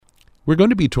We're going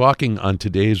to be talking on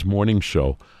today's morning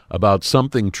show about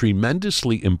something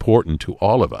tremendously important to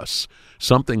all of us,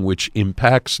 something which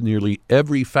impacts nearly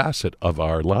every facet of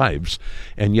our lives,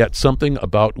 and yet something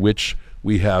about which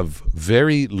we have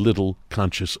very little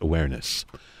conscious awareness.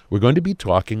 We're going to be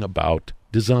talking about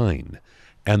design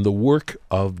and the work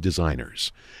of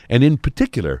designers, and in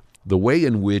particular, the way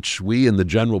in which we in the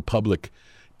general public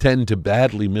tend to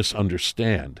badly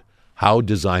misunderstand how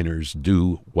designers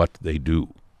do what they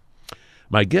do.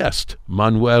 My guest,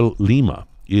 Manuel Lima,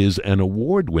 is an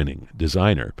award-winning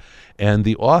designer and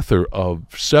the author of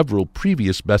several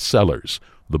previous bestsellers,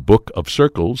 The Book of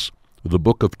Circles, The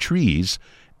Book of Trees,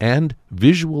 and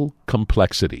Visual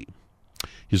Complexity.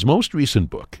 His most recent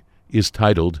book is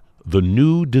titled The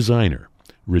New Designer,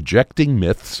 Rejecting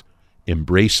Myths,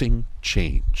 Embracing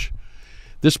Change.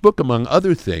 This book, among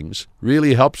other things,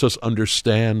 really helps us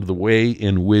understand the way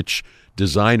in which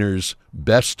designers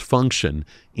best function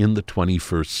in the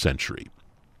 21st century,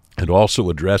 and also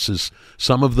addresses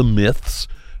some of the myths,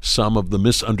 some of the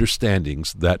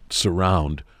misunderstandings that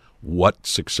surround what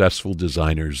successful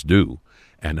designers do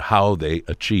and how they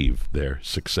achieve their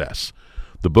success.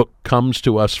 The book comes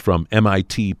to us from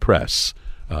MIT Press,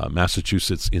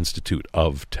 Massachusetts Institute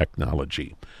of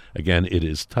Technology. Again, it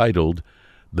is titled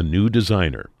The New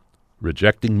Designer,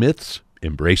 Rejecting Myths,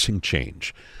 Embracing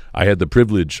Change. I had the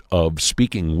privilege of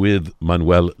speaking with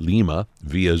Manuel Lima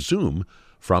via Zoom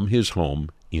from his home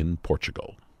in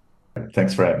Portugal.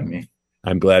 Thanks for having me.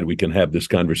 I'm glad we can have this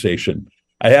conversation.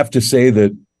 I have to say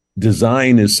that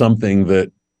design is something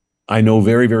that I know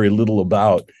very, very little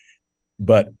about,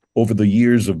 but over the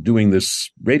years of doing this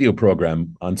radio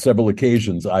program, on several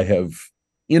occasions, I have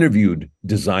interviewed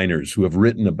designers who have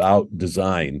written about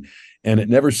design, and it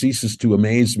never ceases to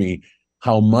amaze me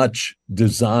how much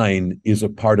design is a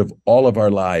part of all of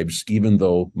our lives, even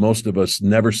though most of us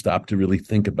never stop to really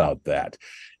think about that.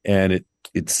 And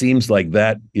it seems like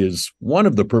that is one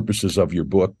of the purposes of your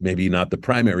book, maybe not the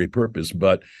primary purpose,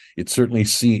 but it certainly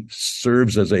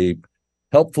serves as a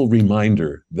helpful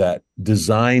reminder that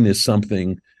design is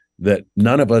something that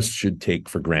none of us should take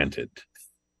for granted.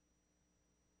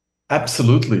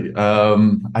 Absolutely.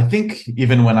 I think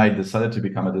even when I decided to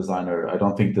become a designer, I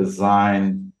don't think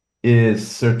design is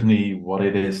certainly what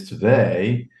it is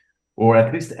today, or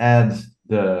at least add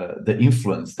the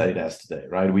influence that it has today,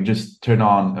 right? We just turn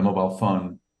on a mobile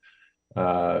phone.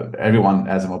 Everyone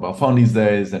has a mobile phone these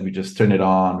days, and we just turn it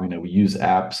on. We use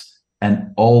apps, and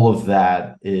all of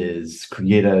that is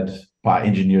created by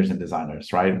engineers and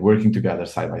designers, right? Working together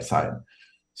side by side.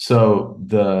 So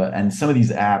some of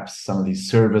these apps, some of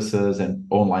these services and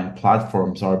online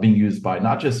platforms are being used by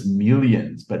not just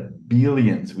millions, but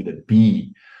billions with a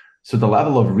B. So the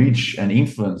level of reach and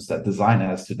influence that design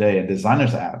has today and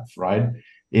designers have, right,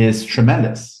 is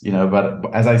tremendous, but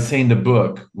as I say in the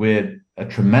book, with a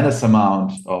tremendous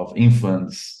amount of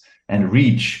influence and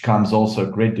reach comes also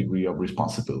a great degree of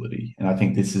responsibility. And I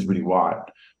think this is really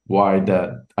why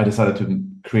that I decided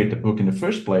to create the book in the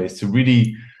first place, to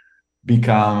really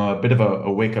become a bit of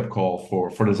a wake-up call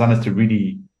for designers to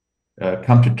really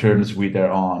come to terms with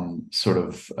their own sort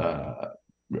of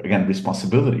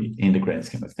responsibility in the grand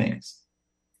scheme of things.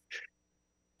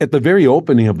 At the very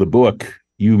opening of the book,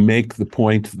 you make the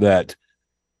point that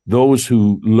those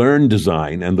who learn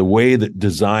design and the way that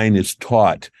design is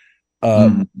taught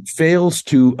fails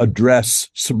to address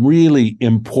some really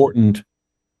important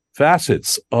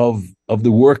facets of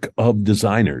the work of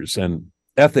designers, and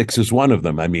ethics is one of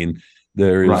them. I mean,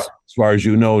 there is, right, as far as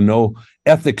you know, no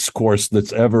ethics course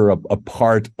that's ever a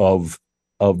part of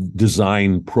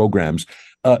design programs.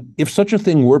 If such a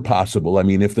thing were possible, I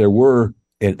mean, if there were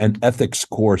an ethics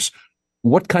course,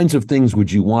 what kinds of things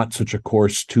would you want such a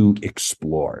course to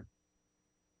explore?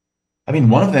 I mean,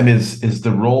 one of them is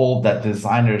the role that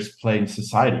designers play in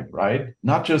society, right?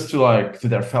 Not just to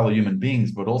their fellow human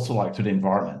beings, but also to the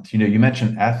environment. You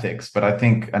mentioned ethics, but I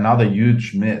think another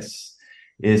huge miss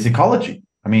is ecology.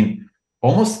 I mean,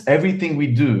 almost everything we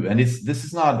do, and this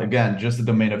is not, again, just the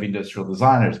domain of industrial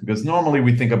designers, because normally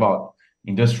we think about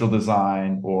industrial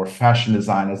design or fashion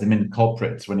design as the main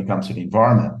culprits when it comes to the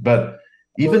environment. But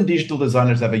even digital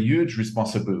designers have a huge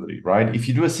responsibility, right? If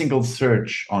you do a single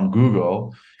search on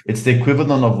Google, it's the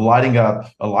equivalent of lighting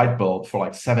up a light bulb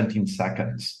for 17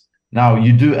 seconds. Now,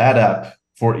 you do add up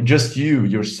for just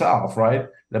yourself, right?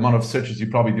 The amount of searches you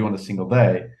probably do on a single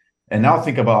day. And now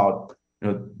think about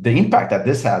the impact that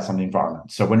this has on the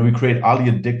environment. So when we create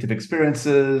highly addictive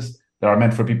experiences that are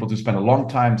meant for people to spend a long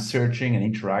time searching and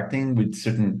interacting with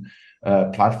certain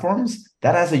platforms,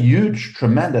 that has a huge,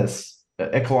 tremendous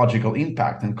ecological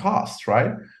impact and cost,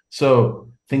 right?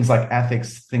 So things like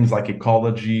ethics, things like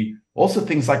ecology Also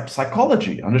things like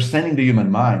psychology, understanding the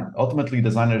human mind. Ultimately,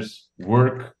 designers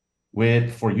work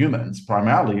for humans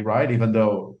primarily, right? Even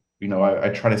though, I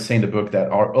try to say in the book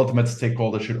that our ultimate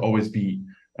stakeholder should always be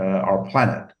our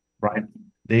planet, right?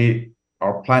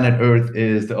 Our planet Earth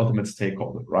is the ultimate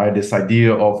stakeholder, right? This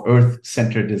idea of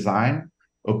Earth-centered design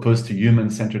opposed to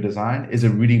human-centered design is a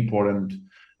really important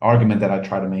argument that I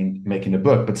try to make in the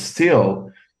book. But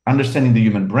still, understanding the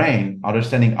human brain,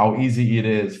 understanding how easy it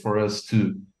is for us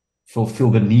to fulfill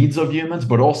the needs of humans,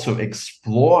 but also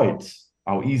exploit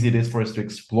how easy it is for us to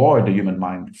exploit the human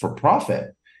mind for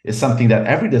profit is something that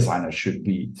every designer should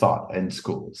be taught in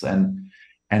schools. And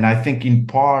I think in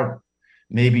part,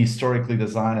 maybe historically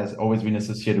design has always been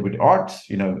associated with art.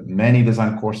 Many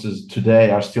design courses today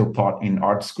are still taught in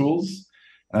art schools.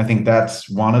 And I think that's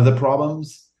one of the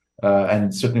problems.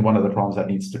 And certainly one of the problems that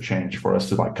needs to change for us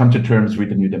to come to terms with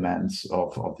the new demands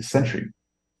of this century.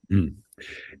 Mm.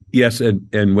 Yes,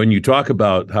 and when you talk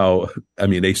about how,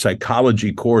 a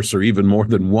psychology course or even more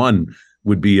than one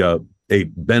would be a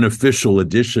beneficial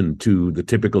addition to the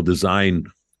typical design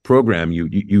program,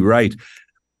 you write,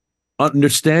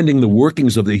 understanding the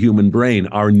workings of the human brain,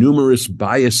 our numerous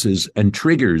biases and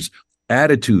triggers,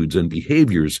 attitudes and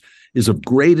behaviors is of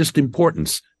greatest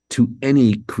importance to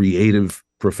any creative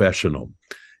professional.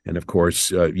 And of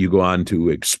course, you go on to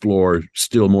explore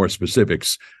still more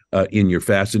specifics in your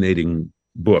fascinating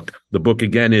book. The book,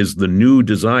 again, is The New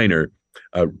Designer.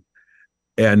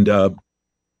 And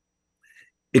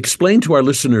explain to our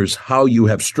listeners how you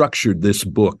have structured this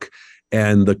book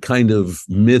and the kind of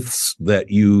myths that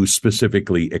you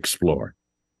specifically explore.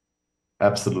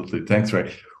 Absolutely. Thanks,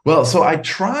 Ray. Well, so I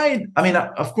tried,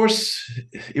 of course,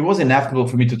 it was inevitable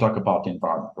for me to talk about the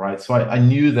environment, right? So I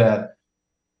knew that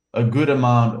a good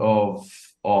amount of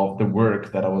the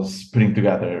work that I was putting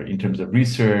together in terms of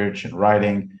research and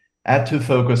writing had to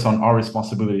focus on our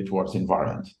responsibility towards the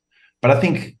environment. But I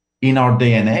think in our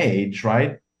day and age,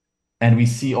 right, and we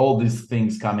see all these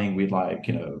things coming with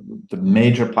the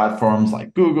major platforms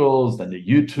like Google's, then the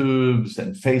YouTubes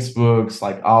and Facebook's,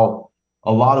 how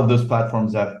a lot of those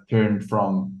platforms have turned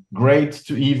from great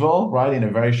to evil, right, in a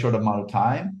very short amount of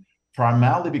time,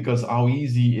 primarily because how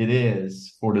easy it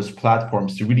is for those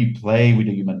platforms to really play with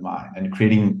the human mind and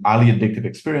creating highly addictive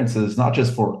experiences, not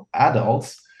just for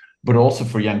adults, but also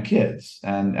for young kids.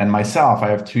 And myself, I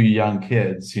have two young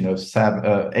kids, 8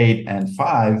 and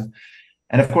 5.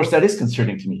 And of course, that is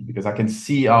concerning to me because I can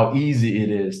see how easy it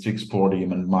is to explore the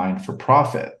human mind for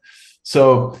profit.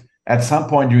 So at some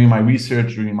point during my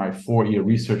research, during my 4-year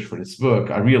research for this book,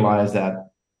 I realized that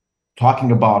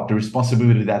talking about the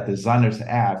responsibility that designers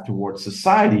have towards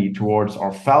society, towards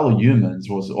our fellow humans,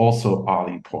 was also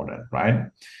highly important, right?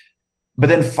 But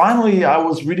then finally, I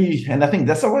was really, and I think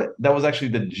that was actually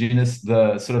the genius,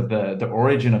 the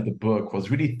origin of the book,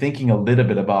 was really thinking a little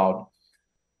bit about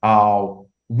how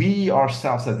we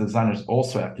ourselves as designers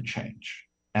also have to change.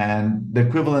 And the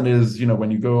equivalent is,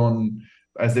 when you go on,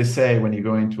 as they say, when you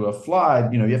go into a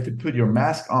flight, you have to put your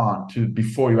mask on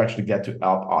before you actually get to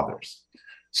help others.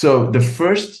 So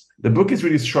the book is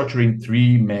really structuring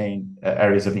 3 main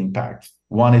areas of impact.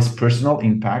 One is personal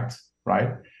impact,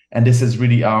 right? And this is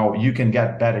really how you can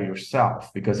get better yourself.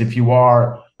 Because if you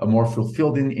are a more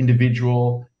fulfilled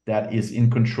individual that is in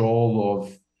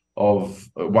control of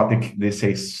what they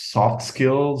say soft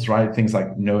skills, right? Things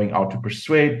like knowing how to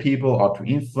persuade people, how to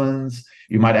influence.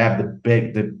 You might have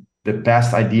the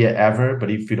best idea ever,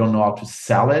 but if you don't know how to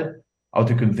sell it, how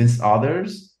to convince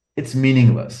others, it's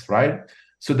meaningless, right?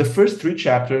 So the first 3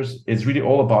 chapters is really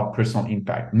all about personal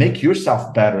impact. Make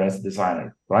yourself better as a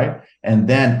designer, right? And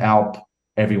then help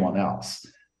everyone else.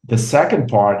 The second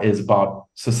part is about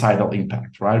societal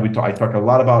impact, right? I talk a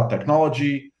lot about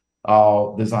technology.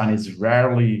 Design is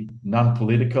rarely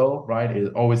non-political, right?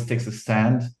 It always takes a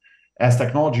stand, as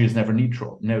technology is never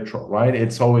neutral, right?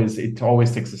 It always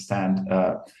takes a stand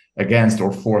against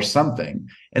or for something.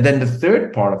 And then the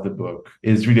third part of the book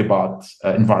is really about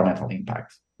environmental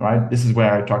impact, right? This is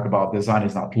where I talk about design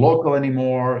is not local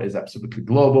anymore, is absolutely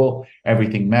global.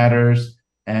 Everything matters.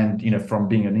 And from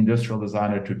being an industrial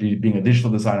designer to being a digital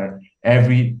designer,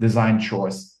 every design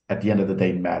choice at the end of the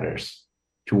day matters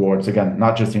towards, again,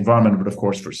 not just the environment, but of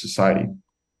course for society.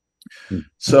 Mm.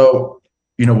 So,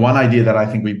 one idea that I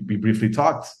think we briefly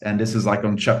talked, and this is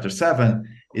on chapter 7,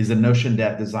 is the notion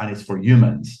that design is for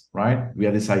humans, right? We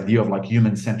have this idea of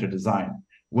human-centered design.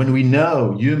 When we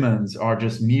know humans are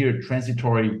just mere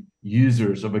transitory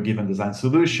users of a given design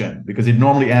solution, because it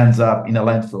normally ends up in a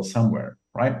landfill somewhere,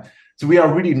 right? So we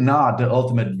are really not the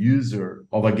ultimate user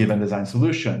of a given design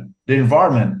solution. The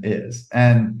environment is.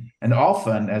 And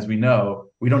often, as we know,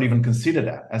 we don't even consider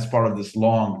that as part of this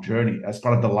long journey, as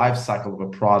part of the life cycle of a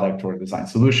product or a design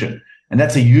solution. And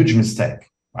that's a huge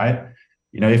mistake, right?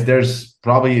 If there's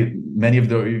probably many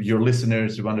of your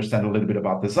listeners who understand a little bit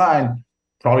about design,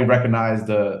 probably recognize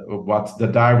what's the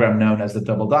diagram known as the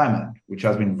double diamond, which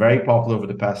has been very popular over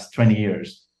the past 20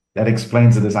 years, that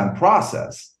explains the design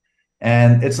process.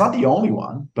 And it's not the only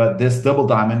one, but this double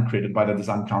diamond created by the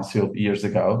Design Council years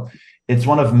ago, it's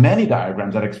one of many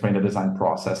diagrams that explain the design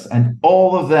process. And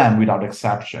all of them, without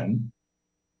exception,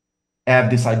 have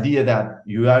this idea that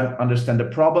you understand the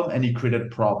problem and you create a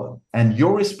problem. And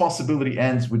your responsibility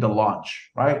ends with the launch,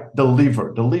 right?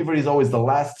 Deliver. Deliver is always the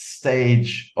last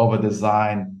stage of a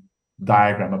design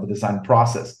diagram, of a design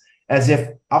process. As if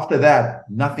after that,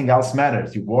 nothing else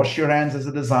matters. You wash your hands as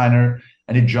a designer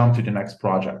and you jump to the next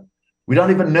project. Without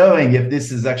even knowing if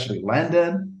this is actually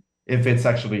landed, if it's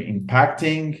actually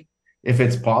impacting, if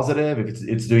it's positive, if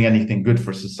it's doing anything good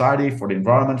for society, for the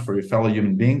environment, for your fellow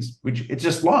human beings, which it's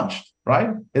just launched, right?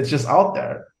 It's just out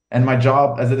there. And my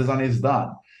job as a designer is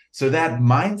done. So that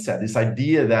mindset, this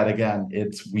idea that, again,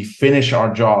 we finish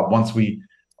our job once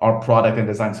our product and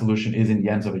design solution is in the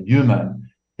hands of a human,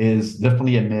 is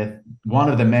definitely a myth. One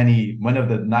of the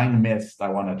 9 myths I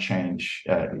want to change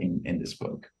in this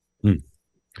book.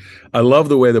 I love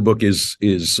the way the book is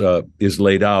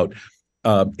laid out.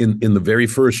 In the very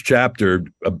first chapter,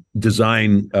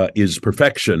 design is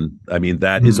perfection. I mean,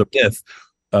 that is a myth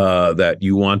that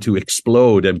you want to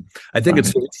explode. And I think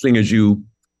it's interesting as you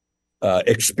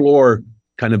explore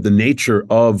kind of the nature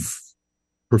of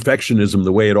perfectionism,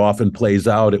 the way it often plays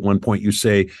out. At one point, you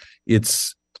say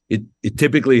it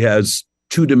typically has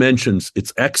 2 dimensions.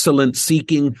 It's excellence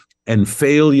seeking and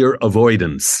failure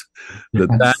avoidance.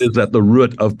 That is at the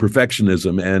root of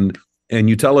perfectionism. And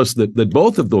you tell us that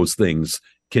both of those things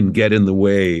can get in the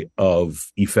way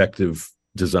of effective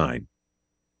design.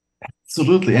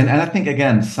 Absolutely. And I think,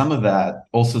 again, some of that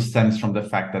also stems from the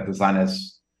fact that design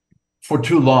has, for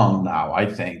too long now, I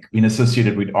think, been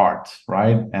associated with art,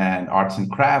 right? And arts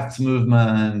and crafts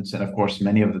movements. And of course,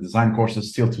 many of the design courses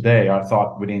still today are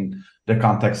taught within the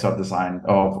context of design,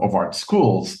 of art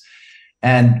schools.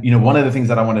 And, one of the things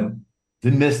that I want to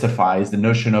demystify is the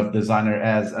notion of designer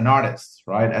as an artist,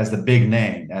 right? As the big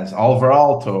name, as Alvar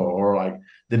Aalto, or like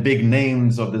the big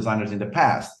names of designers in the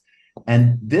past.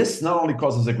 And this not only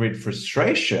causes a great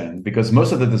frustration, because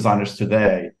most of the designers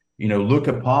today, look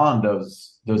upon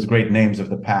those great names of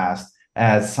the past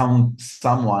as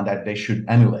someone that they should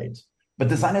emulate. But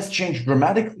design has changed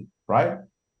dramatically, right?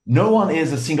 No one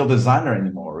is a single designer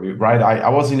anymore, right? I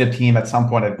was in a team at some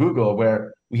point at Google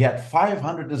where we had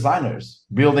 500 designers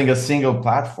building a single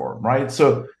platform, right?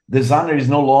 So designer is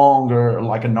no longer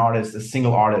like an artist, a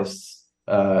single artist's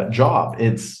job.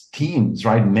 It's teams,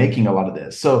 right, making a lot of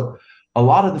this. So a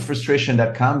lot of the frustration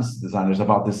that comes to designers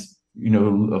about this,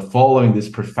 following these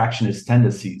perfectionist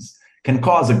tendencies can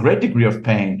cause a great degree of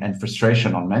pain and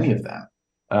frustration on many of them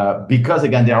because,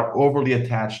 again, they are overly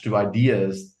attached to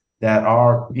ideas that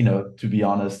are, to be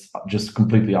honest, just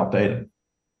completely outdated.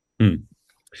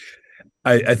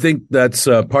 I think that's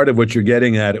part of what you're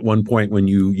getting at one point when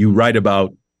you write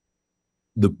about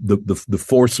the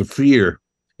force of fear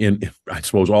in, I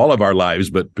suppose, all of our lives,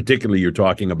 but particularly you're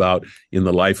talking about in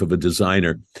the life of a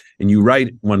designer. And you write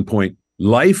at one point,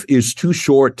 life is too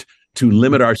short to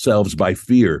limit ourselves by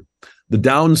fear. The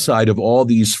downside of all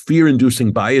these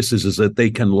fear-inducing biases is that they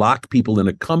can lock people in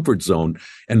a comfort zone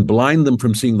and blind them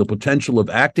from seeing the potential of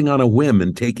acting on a whim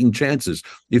and taking chances.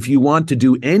 If you want to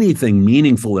do anything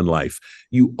meaningful in life,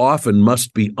 you often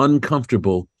must be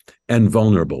uncomfortable and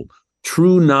vulnerable.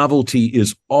 True novelty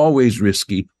is always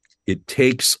risky. It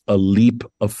takes a leap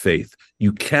of faith.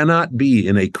 You cannot be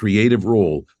in a creative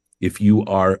role if you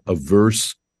are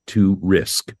averse to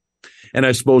risk. And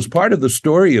I suppose part of the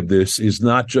story of this is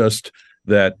not just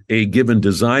that a given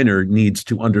designer needs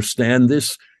to understand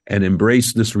this and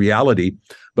embrace this reality,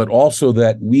 but also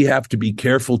that we have to be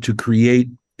careful to create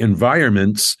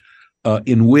environments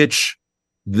in which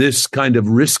this kind of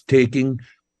risk-taking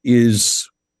is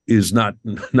not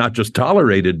just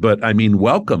tolerated, but I mean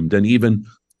welcomed and even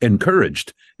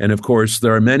encouraged. And of course,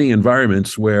 there are many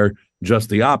environments where just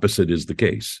the opposite is the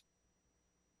case.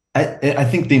 I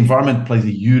think the environment plays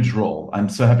a huge role. I'm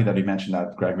so happy that you mentioned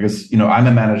that, Greg, because, I'm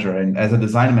a manager, and as a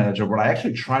design manager, what I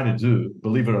actually try to do,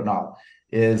 believe it or not,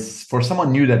 is for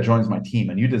someone new that joins my team,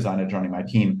 a new designer joining my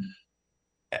team,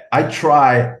 I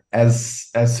try as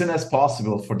soon as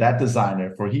possible for that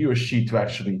designer, for he or she to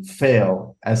actually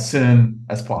fail as soon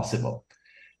as possible.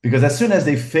 Because as soon as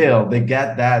they fail, they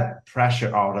get that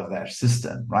pressure out of their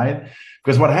system, right?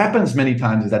 Because what happens many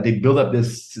times is that they build up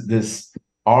this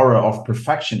aura of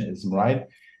perfectionism, right?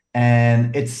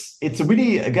 And it's a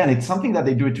really, again, it's something that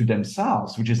they do it to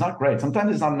themselves, which is not great.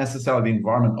 Sometimes it's not necessarily the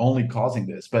environment only causing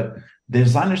this, but the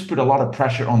designers put a lot of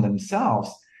pressure on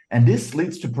themselves, and this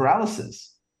leads to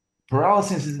paralysis.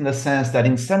 Paralysis is in the sense that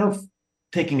instead of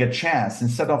taking a chance,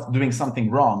 instead of doing something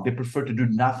wrong, they prefer to do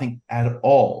nothing at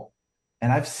all.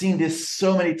 And I've seen this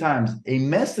so many times,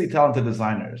 immensely talented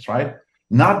designers, right?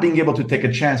 Not being able to take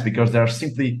a chance because they're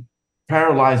simply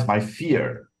paralyzed by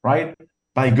fear, right?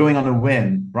 By going on a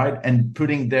whim, right? And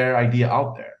putting their idea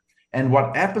out there. And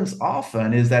what happens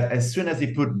often is that as soon as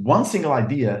they put one single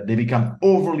idea, they become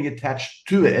overly attached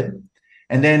to it.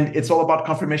 And then it's all about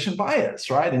confirmation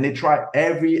bias, right? And they try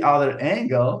every other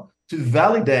angle to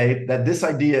validate that this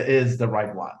idea is the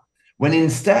right one. When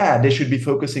instead they should be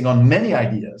focusing on many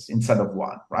ideas instead of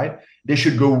one, right? They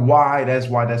should go wide as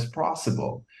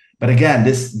possible. But again,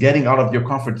 this getting out of your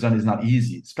comfort zone is not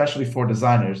easy, especially for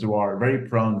designers who are very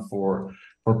prone for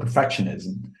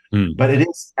perfectionism. But it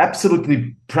is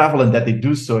absolutely prevalent that they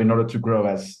do so in order to grow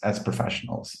as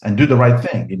professionals and do the right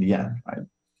thing in the end, right?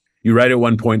 You write at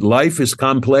one point, life is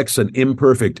complex and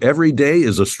imperfect. Every day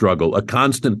is a struggle, a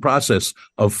constant process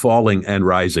of falling and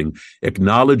rising.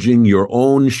 Acknowledging your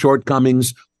own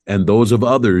shortcomings and those of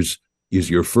others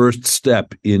is your first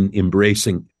step in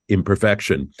embracing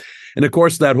imperfection. And of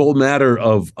course, that whole matter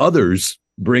of others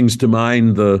brings to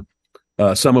mind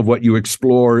some of what you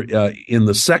explore in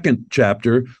the second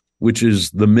chapter, which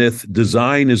is the myth,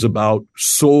 design is about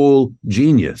soul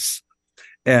genius.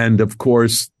 And of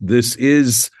course, this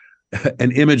is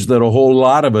an image that a whole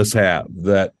lot of us have,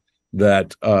 that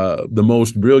the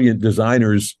most brilliant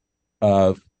designers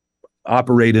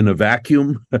operate in a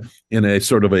vacuum, in a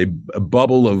sort of a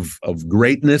bubble of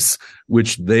greatness,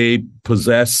 which they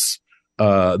possess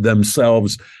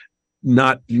themselves,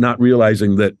 not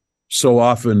realizing that so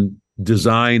often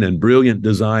design and brilliant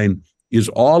design is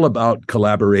all about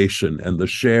collaboration and the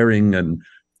sharing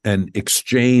and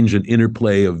exchange and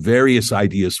interplay of various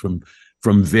ideas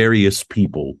from various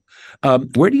people.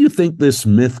 Where do you think this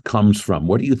myth comes from?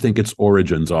 What do you think its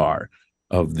origins are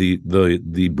of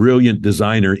the brilliant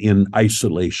designer in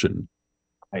isolation?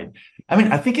 Right. I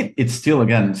mean, I think it still,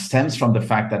 again, stems from the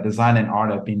fact that design and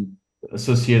art have been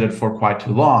associated for quite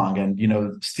too long,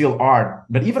 and still art,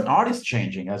 but even art is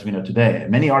changing, as we know today.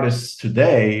 Many artists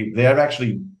today, they are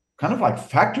actually kind of like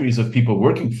factories of people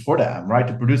working for them, right,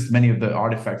 to produce many of the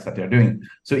artifacts that they're doing.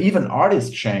 So even art is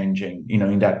changing,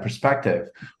 in that perspective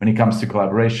when it comes to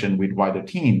collaboration with wider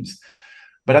teams.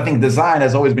 But I think design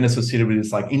has always been associated with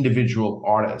this like individual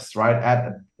artists, right,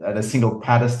 at a single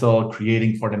pedestal,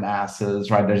 creating for the masses,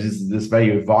 right? There's this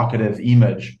very evocative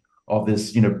image of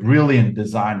this, brilliant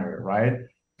designer, right,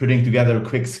 putting together a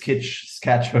quick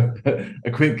sketch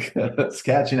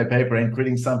in a paper and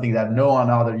creating something that no one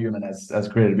other human has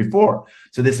created before.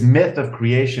 So this myth of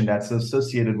creation that's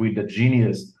associated with the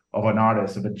genius of an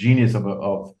artist, of a genius of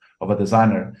a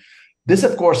designer. This,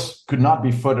 of course, could not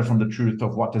be further from the truth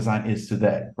of what design is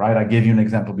today, right? I gave you an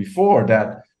example before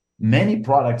that many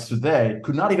products today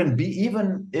could not even be,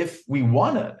 even if we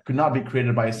wanted, could not be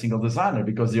created by a single designer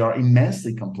because they are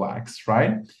immensely complex,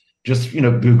 right? Just,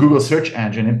 the Google search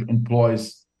engine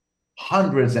employs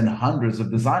hundreds and hundreds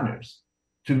of designers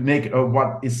to make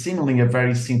what is seemingly a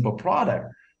very simple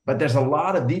product. But there's a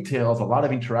lot of details, a lot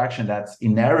of interaction that's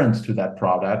inherent to that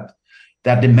product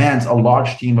that demands a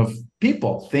large team of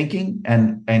people thinking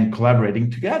and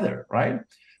collaborating together, right?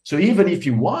 So even if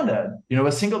you wanted,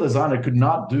 a single designer could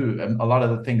not do a lot of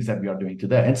the things that we are doing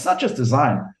today. And it's not just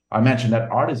design. I mentioned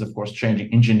that art is, of course,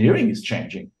 changing. Engineering is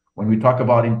changing. When we talk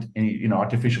about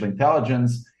artificial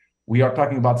intelligence, we are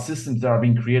talking about systems that are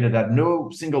being created that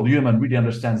no single human really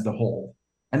understands the whole.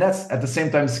 And that's at the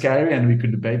same time scary, and we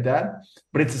could debate that.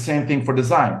 But it's the same thing for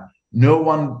design.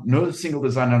 No single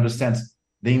designer understands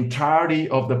the entirety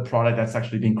of the product that's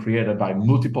actually being created by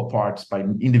multiple parts, by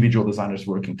individual designers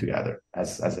working together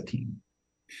as a team.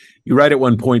 You write at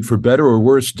one point, for better or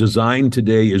worse, design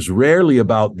today is rarely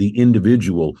about the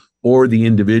individual or the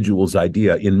individual's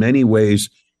idea. In many ways,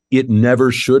 it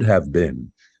never should have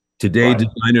been. Today, right.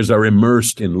 Designers are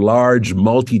immersed in large,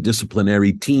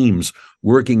 multidisciplinary teams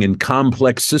working in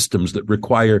complex systems that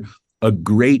require a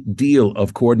great deal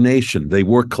of coordination. They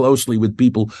work closely with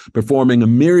people performing a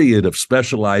myriad of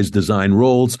specialized design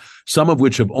roles, some of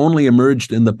which have only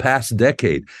emerged in the past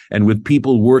decade, and with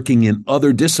people working in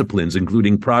other disciplines,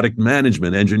 including product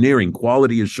management, engineering,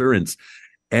 quality assurance,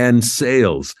 and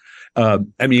sales.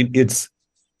 It's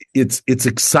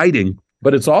exciting,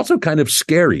 but it's also kind of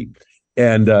scary.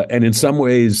 And in some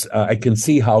ways, I can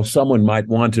see how someone might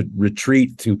want to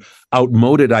retreat to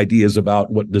outmoded ideas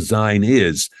about what design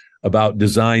is, about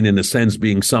design in a sense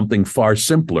being something far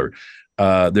simpler.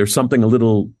 There's something a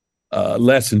little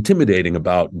less intimidating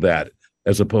about that,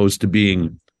 as opposed to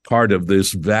being part of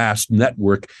this vast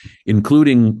network,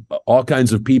 including all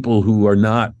kinds of people who are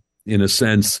not, in a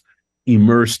sense,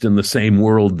 immersed in the same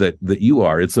world that you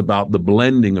are. It's about the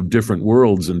blending of different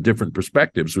worlds and different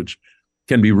perspectives, which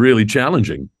can be really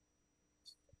challenging.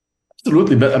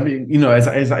 Absolutely, but I mean, as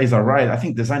I write, I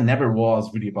think design never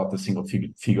was really about the single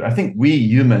figure. I think we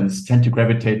humans tend to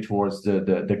gravitate towards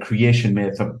the creation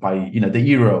myth the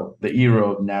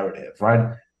hero narrative,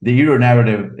 right? The hero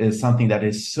narrative is something that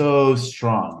is so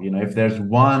strong. If there's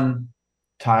one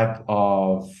type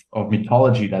of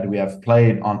mythology that we have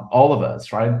played on all of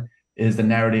us, right, is the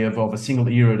narrative of a single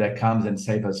hero that comes and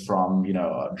saves us from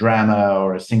a drama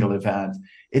or a single event.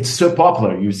 It's so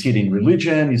popular. You see it in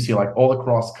religion. You see like all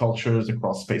across cultures,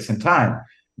 across space and time,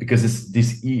 because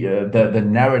the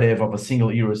narrative of a single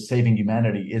hero saving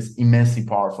humanity is immensely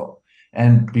powerful.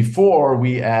 And before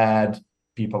we had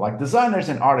people like designers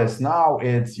and artists, now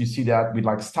you see that with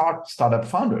like startup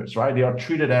founders, right? They are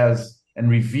treated as and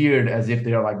revered as if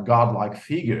they are like godlike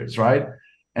figures, right?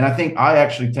 And I think I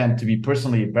actually tend to be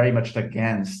personally very much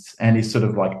against any sort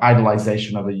of like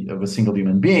idolization of a single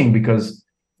human being, because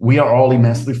we are all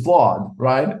immensely flawed,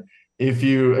 right?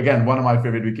 Again, one of my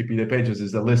favorite Wikipedia pages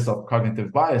is the list of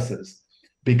cognitive biases,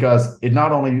 because it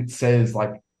not only says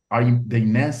like, the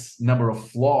immense number of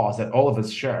flaws that all of us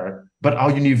share, but how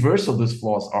universal those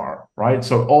flaws are, right?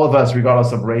 So all of us,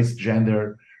 regardless of race,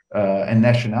 gender, and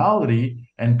nationality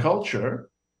and culture,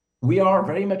 we are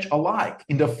very much alike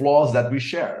in the flaws that we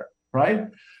share, right?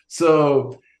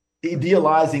 So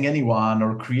idealizing anyone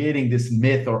or creating this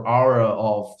myth or aura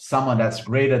of someone that's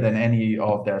greater than any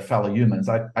of their fellow humans,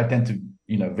 I tend to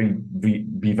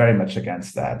be very much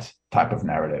against that type of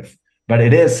narrative. But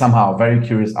it is somehow very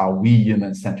curious how we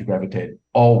humans tend to gravitate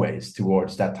always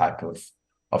towards that type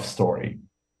of story.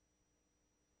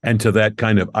 And to that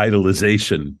kind of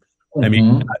idolization. I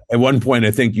mean, at one point,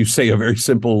 I think you say a very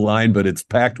simple line, but it's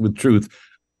packed with truth.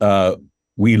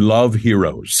 We love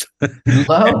heroes.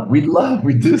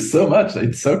 we do so much.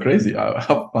 It's so crazy.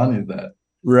 How fun is that?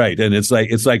 Right. And it's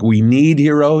like we need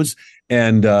heroes.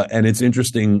 And it's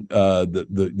interesting,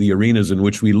 the arenas in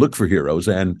which we look for heroes,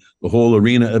 and the whole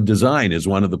arena of design is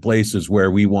one of the places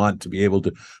where we want to be able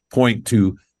to point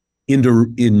to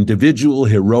individual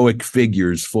heroic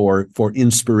figures for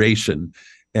inspiration.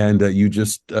 And you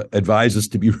just advise us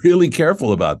to be really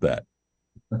careful about that.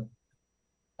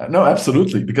 No,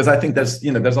 absolutely, because I think there's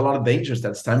a lot of dangers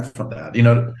that stem from that.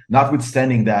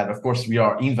 Notwithstanding that, of course, we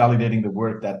are invalidating the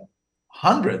work that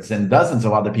hundreds and dozens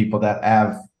of other people that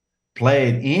have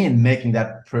played in making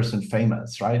that person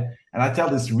famous, right? And I tell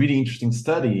this really interesting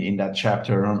study in that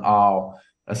chapter on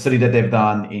a study that they've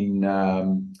done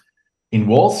in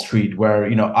Wall Street, where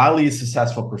highly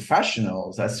successful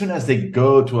professionals, as soon as they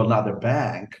go to another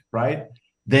bank, right,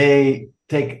 they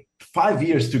take 5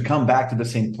 years to come back to the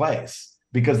same place,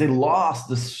 because they lost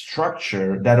the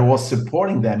structure that was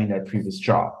supporting them in their previous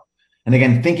job. And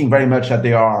again, thinking very much that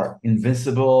they are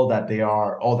invincible, that they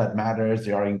are all that matters,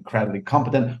 they are incredibly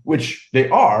competent, which they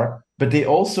are, but they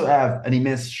also have an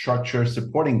immense structure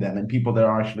supporting them and people that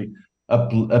are actually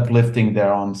uplifting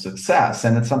their own success.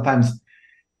 And then sometimes,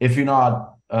 if you're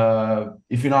not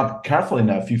careful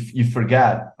enough, you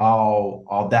forget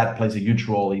how that plays a huge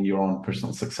role in your own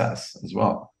personal success as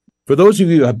well. For those of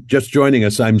you who are just joining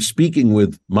us, I'm speaking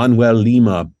with Manuel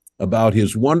Lima about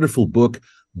his wonderful book,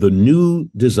 The New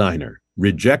Designer: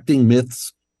 Rejecting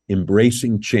Myths,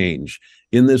 Embracing Change.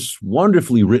 In this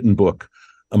wonderfully written book,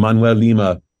 Manuel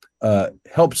Lima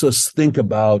helps us think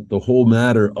about the whole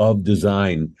matter of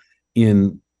design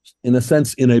in a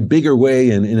sense, in a bigger way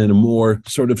and in a more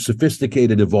sort of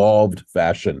sophisticated, evolved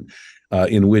fashion,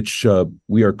 in which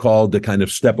we are called to kind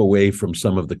of step away from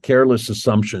some of the careless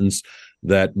assumptions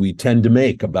that we tend to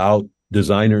make about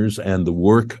designers and the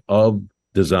work of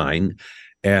design,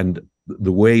 and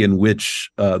the way in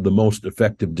which the most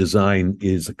effective design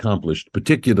is accomplished,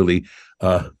 particularly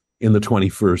in the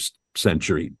 21st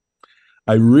century.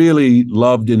 I really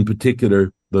loved in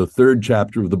particular the third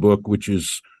chapter of the book, which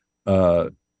is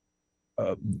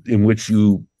in which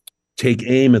you take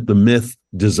aim at the myth,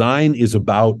 design is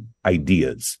about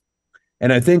ideas.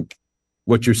 And I think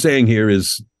what you're saying here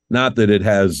is not that it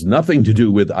has nothing to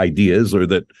do with ideas, or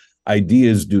that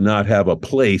ideas do not have a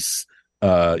place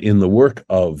in the work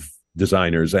of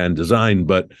designers and design,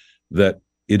 but that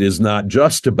it is not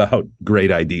just about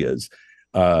great ideas.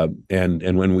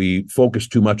 And when we focus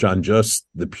too much on just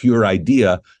the pure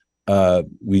idea,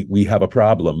 we have a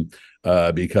problem,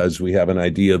 because we have an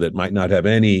idea that might not have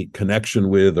any connection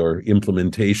with or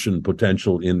implementation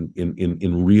potential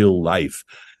in real life.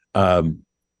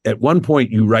 at one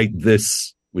point you write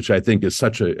this, which I think is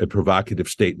such a provocative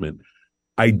statement.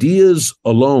 Ideas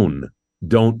alone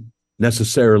don't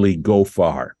necessarily go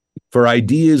far. For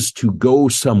ideas to go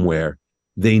somewhere,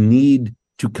 they need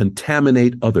to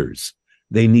contaminate others.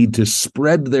 They need to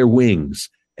spread their wings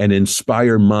and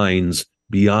inspire minds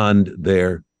beyond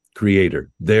their creator.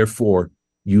 Therefore,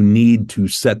 you need to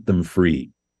set them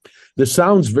free. This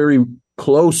sounds very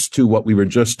close to what we were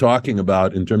just talking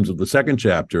about in terms of the second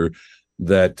chapter,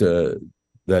 that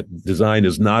design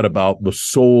is not about the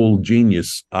sole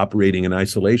genius operating in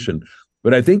isolation.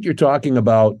 But I think you're talking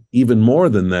about even more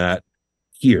than that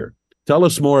here. Tell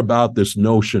us more about this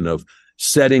notion of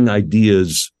setting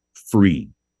ideas free.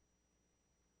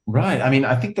 Right. I mean,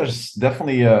 I think there's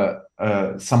definitely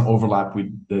some overlap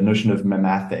with the notion of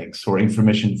memathics or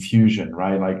information fusion,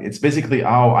 right? Like it's basically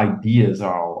how ideas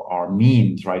are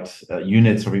memes, right?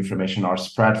 Units of information are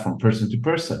spread from person to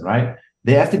person, right?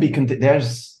 They have to be there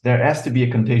has to be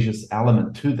a contagious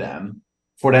element to them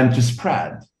for them to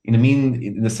spread.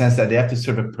 In the sense that they have to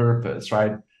serve a purpose,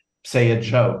 right? Say a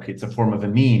joke, it's a form of a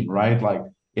meme, right? Like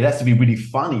it has to be really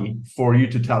funny for you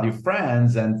to tell your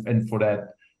friends and for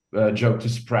that joke to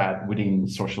spread within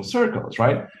social circles,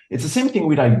 right? It's the same thing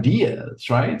with ideas,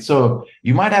 right? So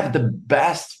you might have the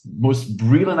best, most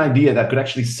brilliant idea that could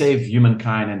actually save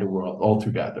humankind and the world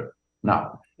altogether.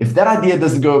 Now, if that idea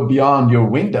doesn't go beyond your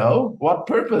window, what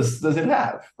purpose does it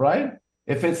have, right?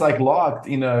 If it's like locked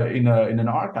in an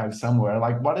archive somewhere,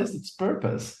 like what is its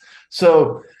purpose?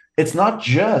 So it's not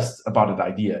just about an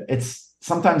idea.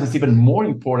 Sometimes it's even more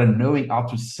important knowing how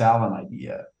to sell an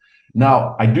idea.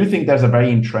 Now, I do think there's a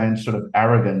very entrenched sort of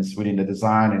arrogance within the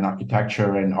design and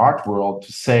architecture and art world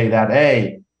to say that,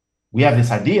 hey, we have this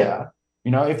idea.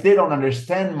 If they don't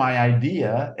understand my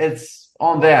idea, it's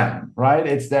on them, right?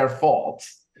 It's their fault.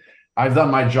 I've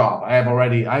done my job.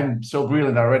 I'm so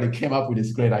brilliant. I already came up with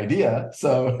this great idea.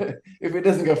 So if it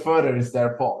doesn't go further, it's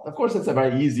their fault. Of course, it's a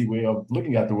very easy way of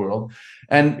looking at the world.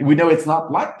 And we know it's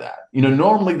not like that.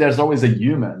 Normally there's always a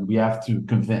human we have to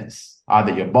convince,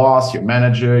 either your boss, your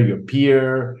manager, your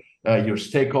peer, your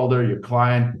stakeholder, your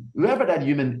client, whoever that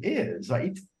human is.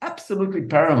 Right? It's absolutely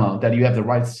paramount that you have the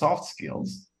right soft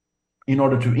skills in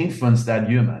order to influence that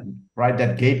human, right?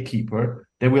 That gatekeeper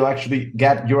that will actually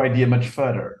get your idea much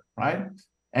further. Right.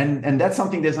 And that's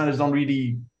something designers don't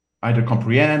really either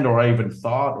comprehend or even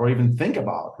thought or even think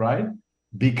about. Right.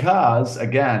 Because,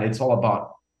 again, it's all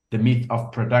about the myth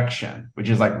of production, which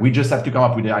is like we just have to come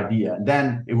up with the idea and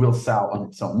then it will sell on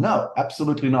its own. No,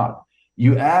 absolutely not.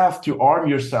 You have to arm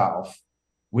yourself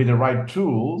with the right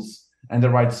tools and the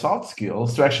right soft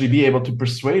skills to actually be able to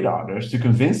persuade others, to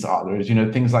convince others,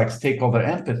 things like stakeholder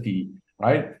empathy.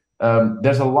 Right.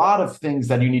 There's a lot of things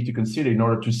that you need to consider in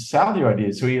order to sell your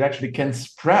idea so it actually can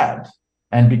spread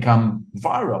and become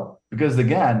viral. Because,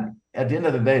 again, at the end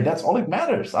of the day, that's all it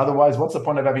matters. Otherwise, what's the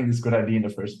point of having this good idea in the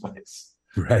first place?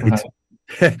 Right.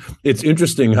 It's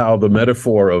interesting how the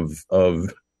metaphor of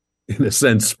in a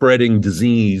sense, spreading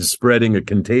disease, spreading a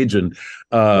contagion.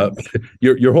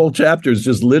 Your whole chapter is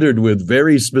just littered with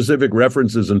very specific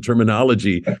references and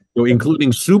terminology,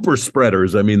 including super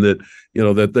spreaders. I mean,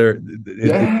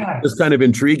 it's kind of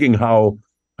intriguing how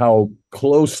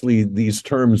closely these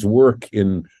terms work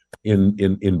in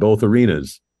both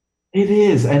arenas. It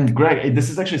is. And Greg, this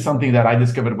is actually something that I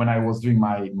discovered when I was doing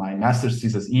my master's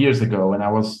thesis years ago, and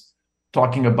I was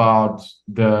talking about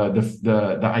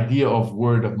the idea of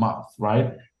word of mouth,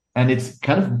 right? And it's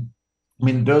kind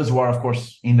of, those who are, of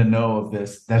course, in the know of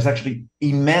this, there's actually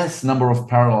immense number of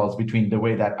parallels between the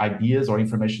way that ideas or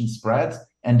information spreads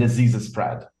and diseases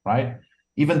spread, right?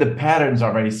 Even the patterns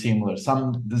are very similar.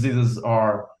 Some diseases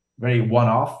are very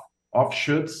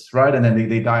offshoots, right? And then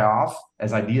they die off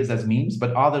as ideas, as memes,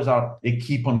 but others they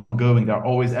keep on going. They're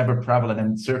always ever prevalent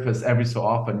and surface every so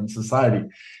often in society.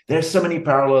 There's so many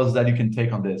parallels that you can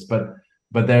take on this, but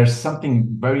there's something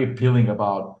very appealing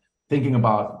about thinking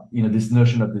about, this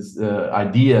notion of this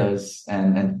ideas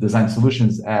and design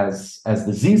solutions as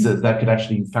diseases that could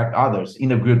actually infect others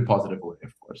in a good, positive way,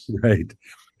 of course. Right.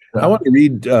 I want to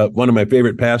read one of my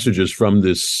favorite passages from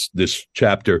this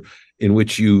chapter, in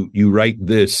which you write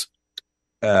this.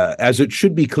 As it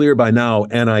should be clear by now,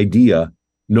 an idea,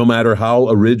 no matter how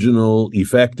original,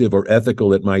 effective, or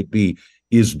ethical it might be,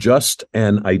 is just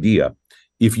an idea.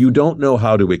 If you don't know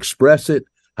how to express it,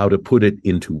 how to put it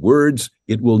into words,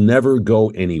 it will never go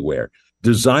anywhere.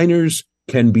 Designers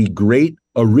can be great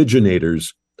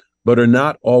originators, but are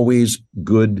not always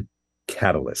good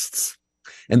catalysts.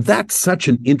 And that's such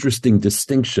an interesting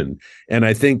distinction. And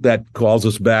I think that calls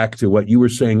us back to what you were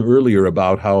saying earlier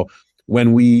about how,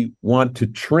 when we want to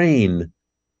train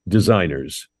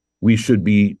designers, we should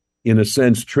be in a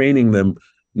sense, training them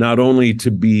not only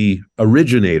to be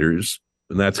originators,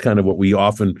 and that's kind of what we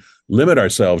often limit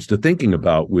ourselves to thinking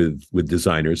about with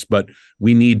designers, but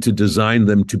we need to design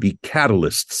them to be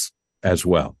catalysts as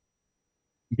well.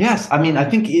 Yes, I mean, I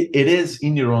think it is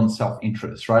in your own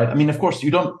self-interest, right? I mean, of course,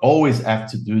 you don't always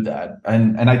have to do that.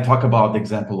 And I talk about the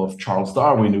example of Charles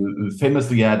Darwin, who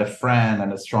famously had a friend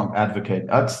and a strong advocate,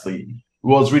 Huxley, who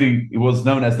was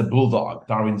known as the bulldog,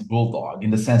 Darwin's bulldog,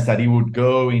 in the sense that he would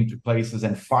go into places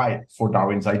and fight for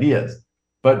Darwin's ideas.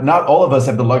 But not all of us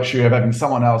have the luxury of having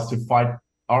someone else to fight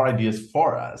our ideas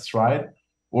for us, right?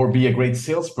 Or be a great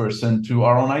salesperson to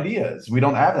our own ideas. We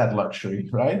don't have that luxury,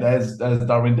 right? As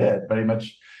Darwin did, very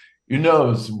much. Who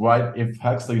knows, right? If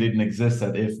Huxley didn't exist,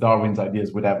 that if Darwin's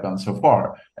ideas would have gone so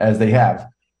far as they have.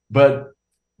 But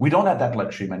we don't have that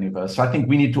luxury, many of us. So I think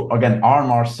we need to, again, arm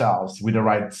ourselves with the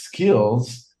right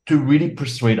skills to really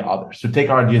persuade others, to take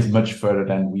our ideas much further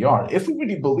than we are. If we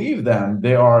really believe them,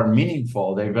 they are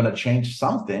meaningful, they're going to change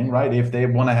something, right? If we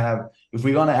want to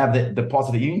have the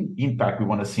positive impact we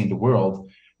want to see in the world,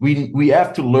 we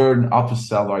have to learn how to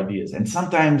sell our ideas. And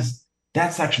sometimes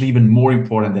that's actually even more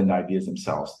important than the ideas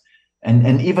themselves.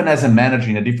 And even as a manager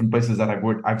in the different places that I've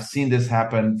worked, I've seen this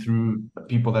happen through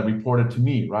people that reported to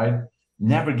me, right?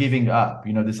 Never giving up,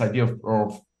 this idea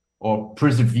of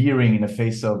persevering in the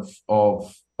face of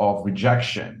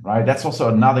rejection, right? That's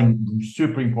also another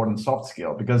super important soft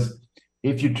skill, because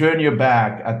if you turn your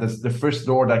back at the first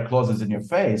door that closes in your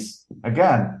face,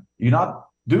 again, you're not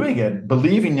doing it.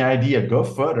 Believe in the idea, go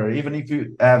further. Even if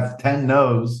you have 10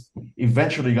 no's,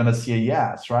 eventually you're going to see a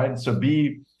yes, right? So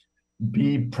be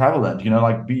prevalent,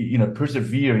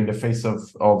 persevere in the face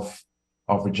of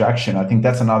rejection. I think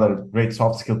that's another great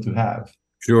soft skill to have.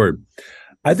 Sure.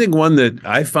 I think one that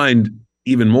I find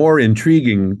even more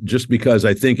intriguing, just because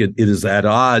I think it is at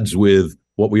odds with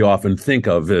what we often think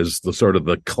of as the sort of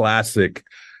the classic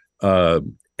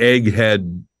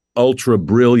egghead, ultra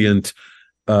brilliant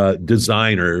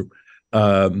designer.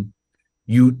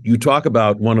 You talk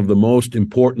about one of the most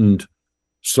important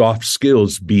soft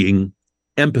skills being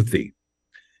empathy.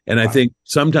 And I think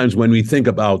sometimes when we think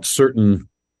about certain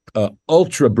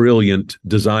ultra brilliant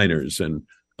designers and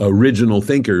original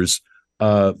thinkers,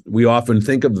 we often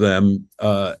think of them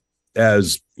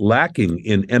as lacking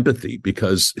in empathy,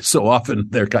 because so often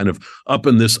they're kind of up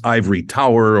in this ivory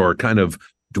tower or kind of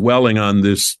dwelling on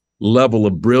this level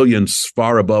of brilliance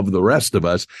far above the rest of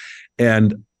us.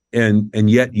 And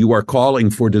yet you are calling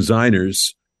for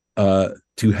designers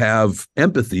to have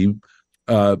empathy,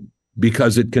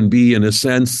 because it can be, in a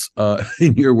sense,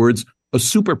 in your words, a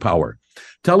superpower.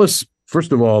 Tell us,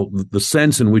 first of all, the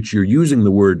sense in which you're using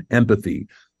the word empathy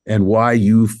and why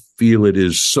you feel it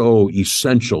is so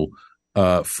essential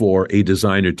for a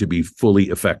designer to be fully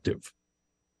effective.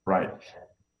 Right.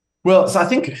 Well, so I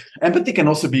think empathy can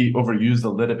also be overused a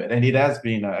little bit, and it has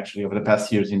been actually over the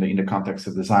past years in the context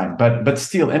of design. But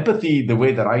still, empathy, the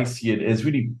way that I see it, is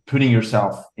really putting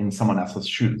yourself in someone else's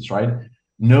shoes, right?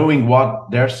 Knowing what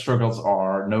their struggles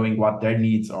are, knowing what their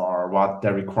needs are, what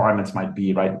their requirements might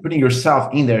be, right? Putting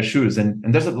yourself in their shoes. And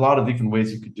there's a lot of different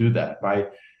ways you could do that by,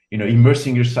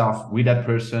 immersing yourself with that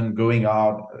person, going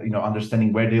out,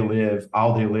 understanding where they live,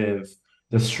 how they live,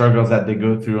 the struggles that they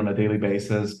go through on a daily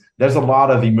basis. There's a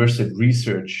lot of immersive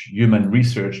research, human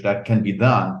research, that can be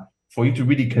done for you to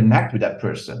really connect with that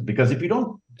person. Because if you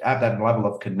don't have that level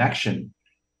of connection,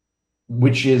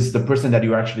 which is the person that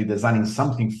you're actually designing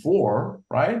something for,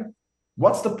 right?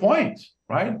 What's the point,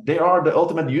 right? They are the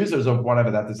ultimate users of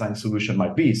whatever that design solution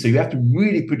might be. So you have to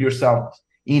really put yourself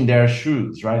in their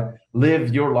shoes, right?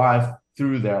 Live your life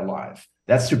through their life.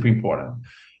 That's super important.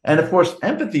 And of course,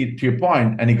 empathy, to your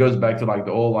point, and it goes back to like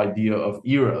the whole idea of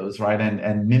heroes, right?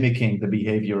 And mimicking the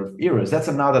behavior of heroes. That's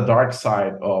another dark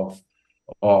side of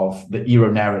the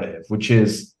hero narrative, which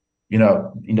is, in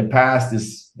the past,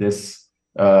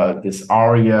 this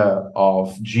aria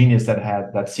of genius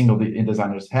that single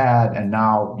designers had, and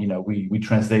now we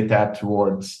translate that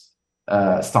towards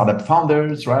startup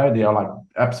founders, right? They are like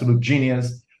absolute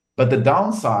genius. But the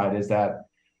downside is that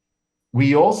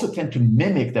we also tend to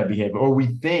mimic their behavior, or we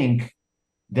think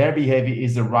their behavior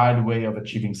is the right way of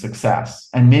achieving success.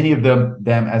 And many of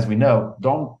them, as we know,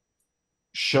 don't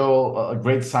show a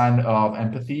great sign of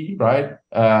empathy, right?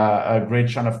 A great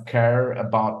sign of care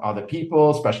about other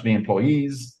people, especially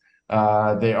employees.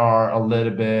 They are a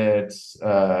little bit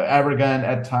arrogant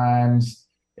at times.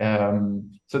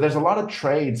 So there's a lot of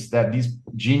traits that these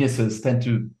geniuses tend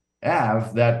to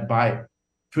have, that by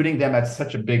putting them at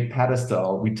such a big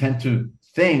pedestal, we tend to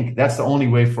think that's the only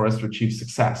way for us to achieve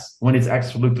success, when it's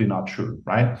absolutely not true,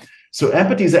 right? So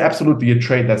empathy is absolutely a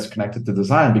trait that's connected to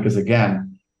design, because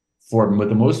again, for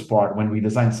the most part, when we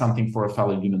design something for a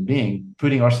fellow human being,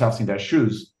 putting ourselves in their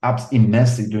shoes helps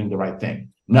immensely doing the right thing.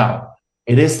 Now,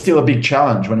 it is still a big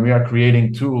challenge when we are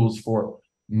creating tools for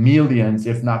millions,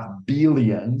 if not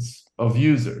billions, of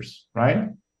users, right?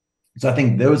 So I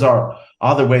think those are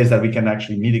other ways that we can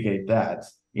actually mitigate that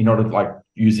in order to like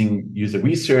using user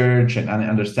research and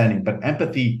understanding. But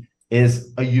empathy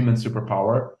is a human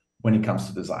superpower when it comes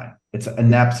to design. It's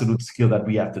an absolute skill that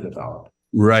we have to develop.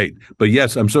 Right. But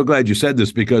yes, I'm so glad you said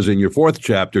this, because in your fourth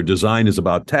chapter, Design is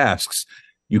About Tasks,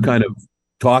 you kind of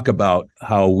talk about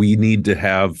how we need to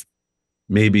have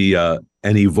maybe an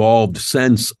evolved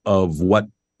sense of what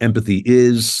empathy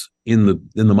is in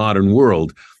the modern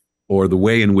world, or the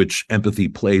way in which empathy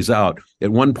plays out.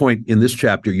 At one point in this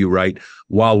chapter, you write,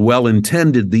 while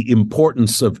well-intended, the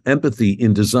importance of empathy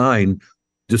in design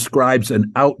describes an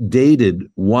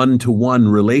outdated one-to-one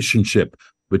relationship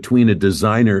between a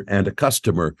designer and a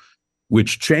customer,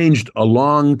 which changed a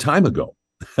long time ago.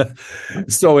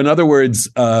 So in other words,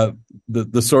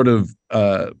 the sort of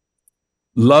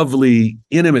lovely,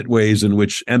 intimate ways in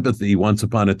which empathy once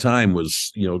upon a time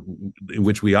was, in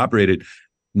which we operated,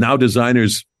 now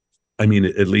designers, I mean,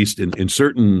 at least in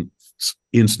certain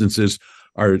instances,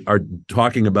 are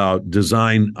talking about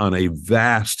design on a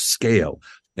vast scale.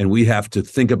 And we have to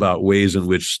think about ways in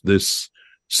which this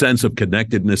sense of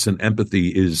connectedness and empathy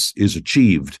is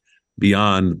achieved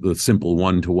beyond the simple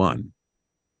one-to-one.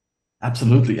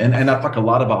 Absolutely. And I talk a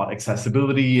lot about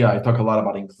accessibility. I talk a lot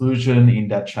about inclusion in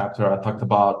that chapter. I talked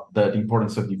about the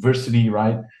importance of diversity,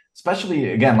 right?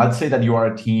 Especially, again, let's say that you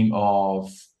are a team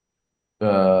of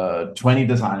 20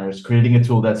 designers creating a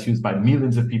tool that's used by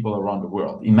millions of people around the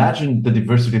world. Imagine the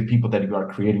diversity of people that you are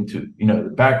creating to,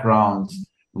 the backgrounds,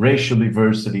 racial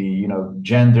diversity,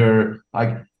 gender,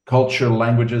 like culture,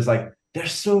 languages, like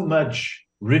there's so much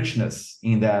richness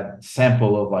in that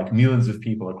sample of like millions of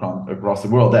people across the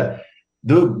world that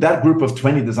that group of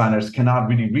 20 designers cannot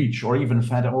really reach or even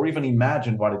fathom or even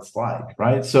imagine what it's like,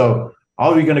 right? So how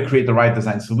are we going to create the right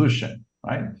design solution,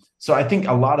 right? So I think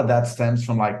a lot of that stems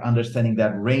from like understanding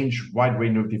that wide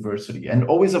range of diversity, and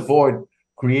always avoid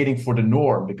creating for the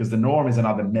norm, because the norm is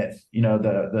another myth,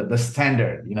 the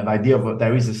standard, the idea of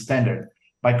there is a standard.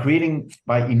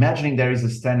 By imagining there is a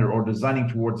standard or designing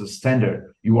towards a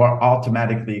standard, you are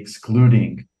automatically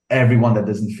excluding everyone that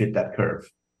doesn't fit that curve,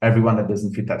 everyone that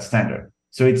doesn't fit that standard.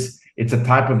 So it's a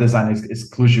type of design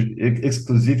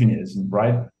exclusivism,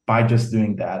 right? By just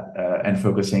doing that and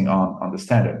focusing on the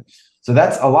standard. So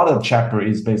that's a lot of the chapter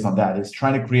is based on that. It's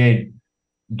trying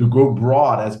to go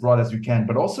broad as you can,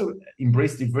 but also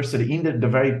embrace diversity in the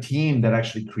very team that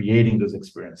actually creating those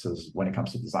experiences when it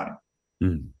comes to design.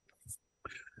 Mm.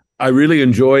 I really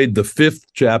enjoyed the fifth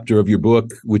chapter of your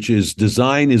book, which is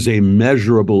Design is a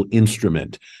Measurable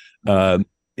Instrument,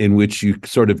 in which you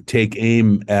sort of take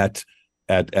aim at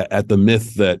the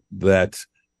myth that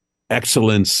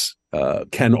excellence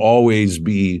can always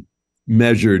be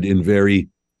measured in very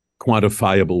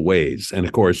quantifiable ways. And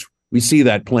of course, we see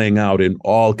that playing out in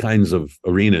all kinds of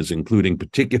arenas, including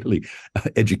particularly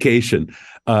education.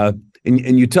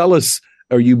 And you tell us,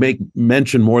 or you make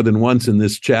mention more than once in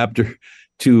this chapter,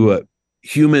 to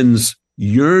humans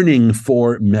yearning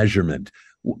for measurement.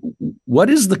 What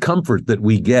is the comfort that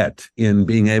we get in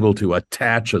being able to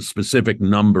attach a specific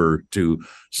number to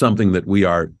something that we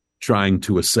are trying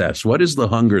to assess? What is the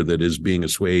hunger that is being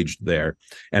assuaged there?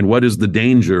 And what is the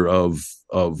danger of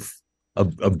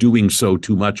doing so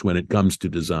too much when it comes to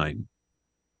design?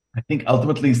 I think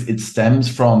ultimately it stems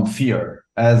from fear,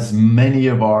 as many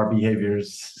of our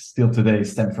behaviors still today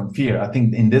stem from fear. I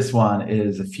think in this one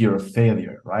is a fear of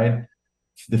failure, right?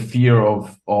 The fear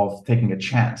of taking a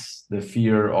chance, the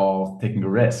fear of taking a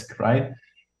risk, right?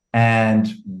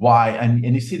 And why? And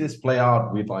you see this play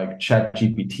out with like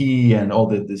ChatGPT and all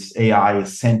this AI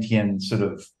sentient sort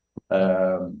of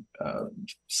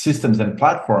systems and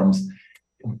platforms.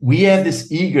 We have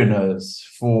this eagerness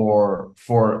for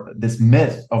this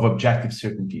myth of objective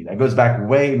certainty that goes back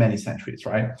way many centuries,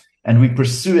 right? And we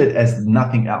pursue it as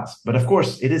nothing else. But of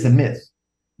course, it is a myth.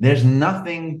 There's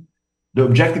nothing, the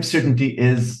objective certainty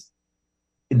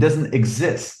it doesn't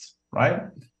exist, right?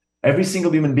 Every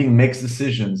single human being makes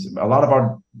decisions. A lot of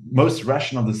our most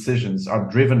rational decisions are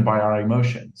driven by our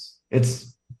emotions.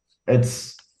 It's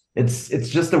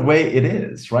just the way it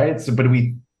is, right? So, but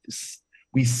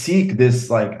we seek this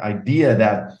like idea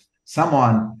that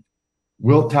someone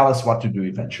will tell us what to do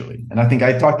eventually. And I think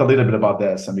I talked a little bit about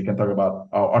this, and we can talk about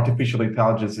artificial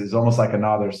intelligence is almost like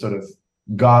another sort of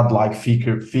godlike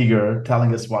figure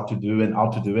telling us what to do and how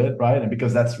to do it, right? And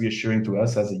because that's reassuring to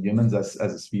us as humans, as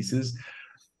a species.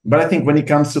 But I think when it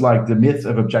comes to like the myth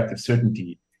of objective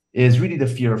certainty, is really the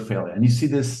fear of failure. And you see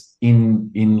this in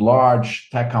large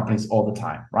tech companies all the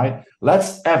time, right?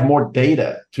 Let's have more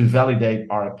data to validate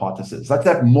our hypothesis. Let's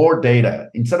have more data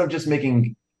instead of just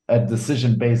making a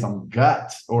decision based on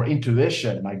gut or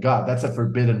intuition. My God, that's a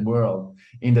forbidden world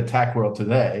in the tech world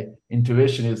today.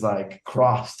 Intuition is like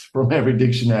crossed from every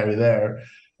dictionary there.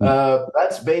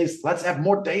 Let's have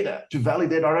more data to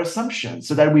validate our assumptions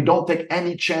so that we don't take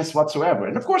any chance whatsoever.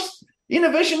 And of course,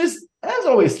 innovation is, as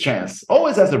always, chance,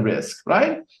 always has a risk,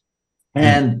 right?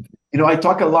 And, I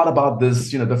talk a lot about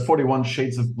this, the 41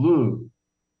 shades of blue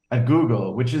at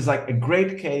Google, which is like a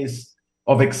great case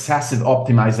of excessive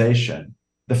optimization.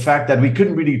 The fact that we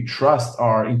couldn't really trust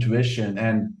our intuition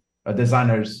and a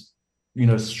designer's,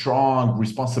 strong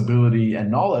responsibility and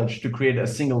knowledge to create a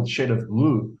single shade of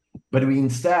blue. But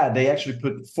they actually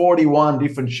put 41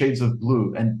 different shades of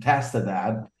blue and tested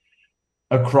that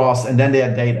across, and then they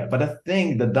had data. But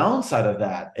the downside of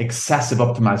that excessive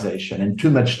optimization and too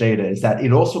much data is that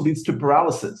it also leads to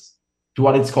paralysis, to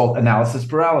what it's called analysis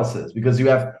paralysis, because you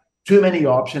have too many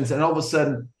options and all of a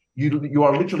sudden you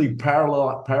are literally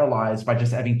paralyzed by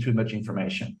just having too much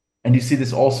information. And you see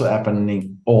this also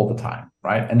happening all the time,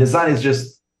 right? And design is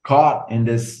just caught in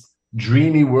this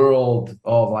dreamy world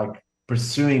of like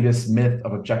pursuing this myth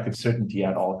of objective certainty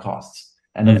at all costs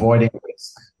and avoiding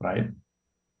risk, right?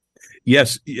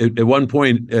 Yes. At one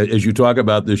point, as you talk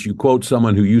about this, you quote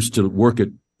someone who used to work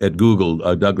at Google,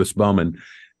 Douglas Bowman,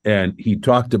 and he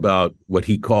talked about what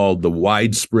he called the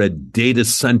widespread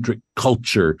data-centric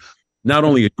culture, not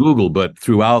only at Google, but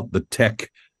throughout the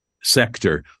tech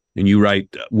sector. And you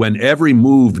write, when every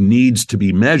move needs to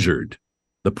be measured,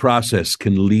 the process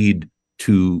can lead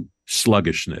to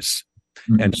sluggishness.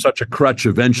 Mm-hmm. And such a crutch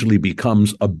eventually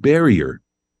becomes a barrier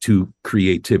to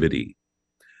creativity.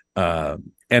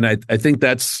 And I think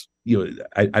that's,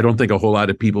 I don't think a whole lot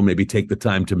of people maybe take the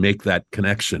time to make that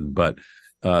connection, but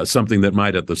something that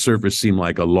might at the surface seem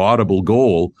like a laudable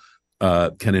goal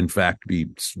can in fact be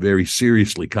very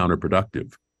seriously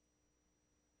counterproductive.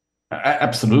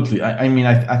 Absolutely.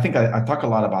 I think I talk a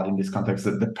lot about in this context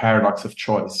the paradox of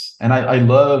choice. And I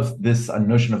love this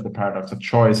notion of the paradox of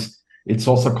choice. It's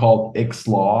also called Hick's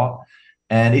law.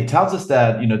 And it tells us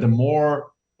that, the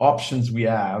more options we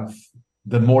have,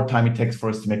 the more time it takes for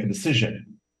us to make a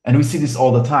decision. And we see this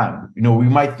all the time. We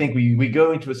might think we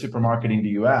go into a supermarket in the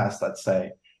US, let's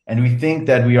say, and we think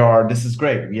that this is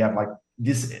great. We have like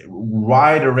this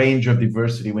wider range of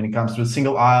diversity when it comes to a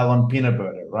single aisle on peanut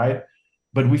butter, right?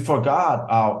 But we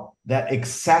forgot that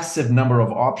excessive number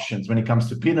of options when it comes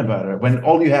to peanut butter, when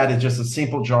all you had is just a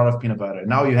simple jar of peanut butter.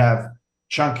 Now you have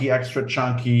chunky, extra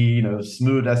chunky,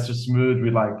 smooth, extra smooth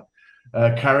with like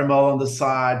caramel on the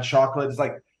side, chocolate. It's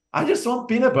like, I just want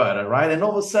peanut butter, right? And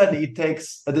all of a sudden it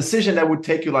takes a decision that would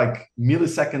take you like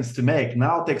milliseconds to make.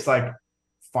 Now it takes like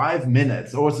 5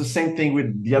 minutes. Or it's the same thing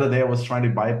with the other day I was trying to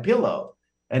buy a pillow.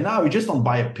 And now you just don't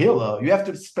buy a pillow. You have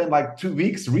to spend like 2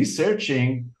 weeks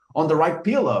researching on the right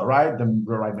pillow, right? The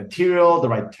right material, the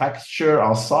right texture,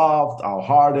 how soft, how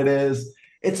hard it is.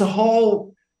 It's a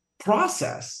whole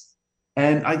process.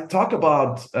 And I talk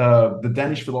about the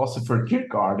Danish philosopher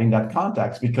Kierkegaard in that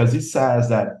context because he says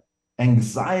that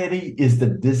anxiety is the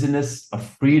dizziness of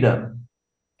freedom.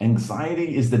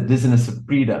 Anxiety is the dizziness of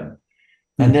freedom.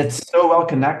 And that's so well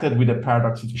connected with the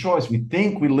paradox of choice. We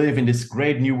think we live in this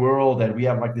great new world that we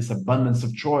have like this abundance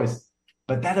of choice,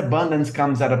 but that abundance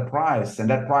comes at a price. And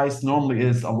that price normally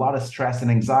is a lot of stress and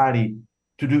anxiety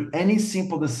to do any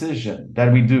simple decision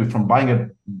that we do, from buying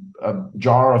a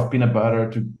jar of peanut butter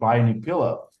to buy a new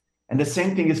pillow. And the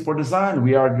same thing is for design.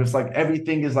 We are just like,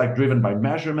 everything is like driven by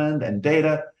measurement and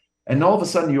data. And all of a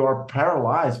sudden you are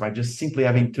paralyzed by just simply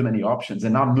having too many options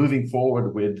and not moving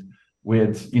forward with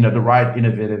the right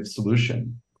innovative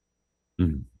solution.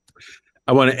 Mm.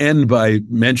 I want to end by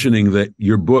mentioning that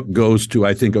your book goes to,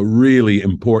 I think, a really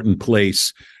important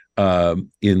place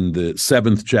in the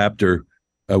 7th chapter,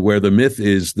 where the myth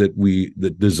is that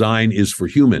design is for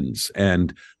humans.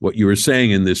 And what you were saying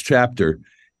in this chapter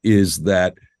is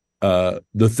that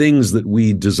the things that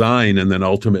we design and then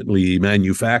ultimately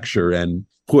manufacture and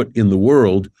put in the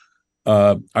world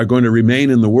are going to remain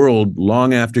in the world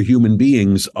long after human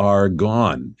beings are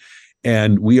gone.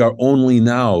 And we are only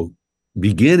now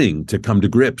beginning to come to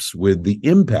grips with the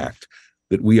impact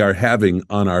that we are having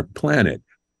on our planet.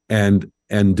 And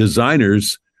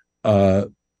designers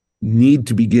need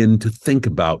to begin to think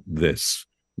about this.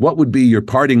 What would be your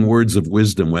parting words of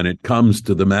wisdom when it comes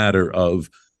to the matter of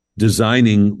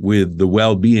designing with the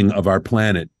well-being of our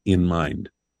planet in mind?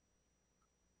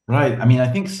 Right. I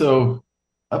think so.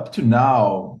 up to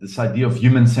now, this idea of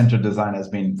human-centered design has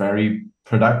been very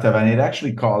productive, and it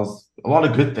actually caused a lot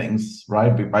of good things,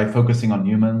 right? By focusing on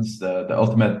humans, the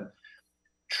ultimate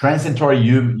transitory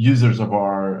users of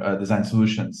our design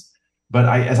solutions. But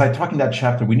as I talk in that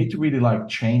chapter, we need to really like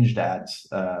change that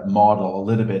model a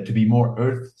little bit to be more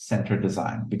earth-centered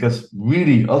design, because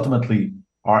really, ultimately,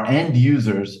 our end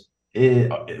users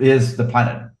is the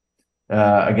planet.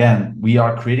 Again, we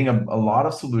are creating a lot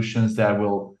of solutions that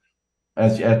will,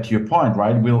 as to your point,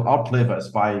 right, will outlive us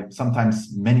by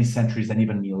sometimes many centuries and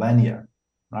even millennia,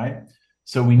 right?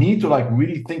 So we need to like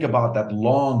really think about that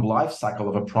long life cycle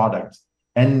of a product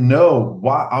and know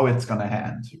how it's going to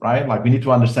end, right? Like we need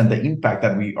to understand the impact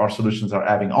that our solutions are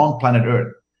having on planet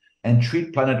Earth, and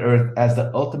treat planet Earth as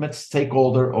the ultimate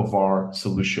stakeholder of our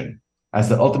solution, as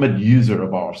the ultimate user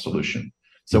of our solution.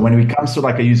 So when it comes to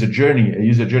like a user journey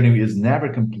is never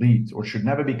complete, or should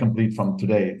never be complete from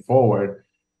today forward,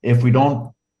 if we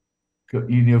don't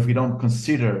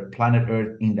consider planet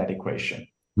Earth in that equation.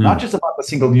 Not just about a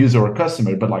single user or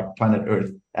customer, but like planet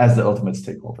Earth as the ultimate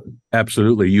stakeholder.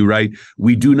 Absolutely. You're right.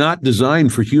 We do not design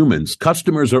for humans.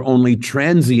 Customers are only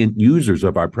transient users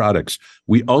of our products.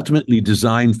 We ultimately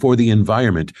design for the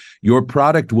environment. Your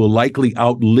product will likely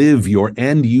outlive your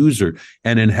end user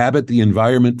and inhabit the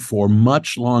environment for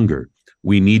much longer.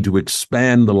 We need to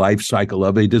expand the life cycle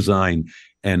of a design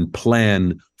and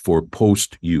plan for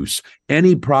post-use.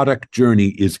 Any product journey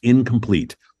is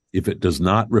incomplete if it does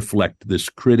not reflect this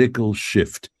critical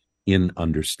shift in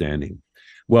understanding.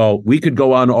 Well, we could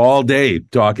go on all day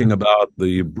talking about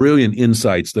the brilliant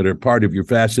insights that are part of your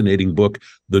fascinating book,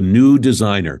 The New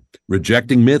Designer,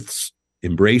 Rejecting Myths,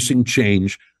 Embracing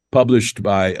Change, published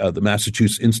by the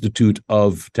Massachusetts Institute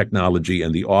of Technology,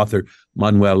 and the author,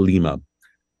 Manuel Lima.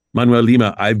 Manuel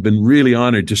Lima, I've been really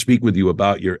honored to speak with you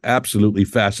about your absolutely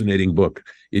fascinating book.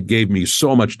 It gave me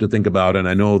so much to think about, and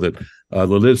I know that the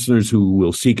listeners who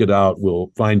will seek it out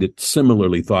will find it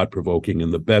similarly thought-provoking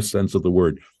in the best sense of the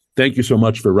word. Thank you so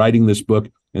much for writing this book,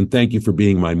 and thank you for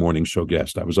being my morning show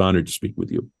guest. I was honored to speak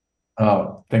with you.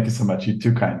 Oh, thank you so much. You're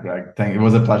too kind, Greg. It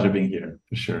was a pleasure being here,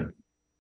 for sure.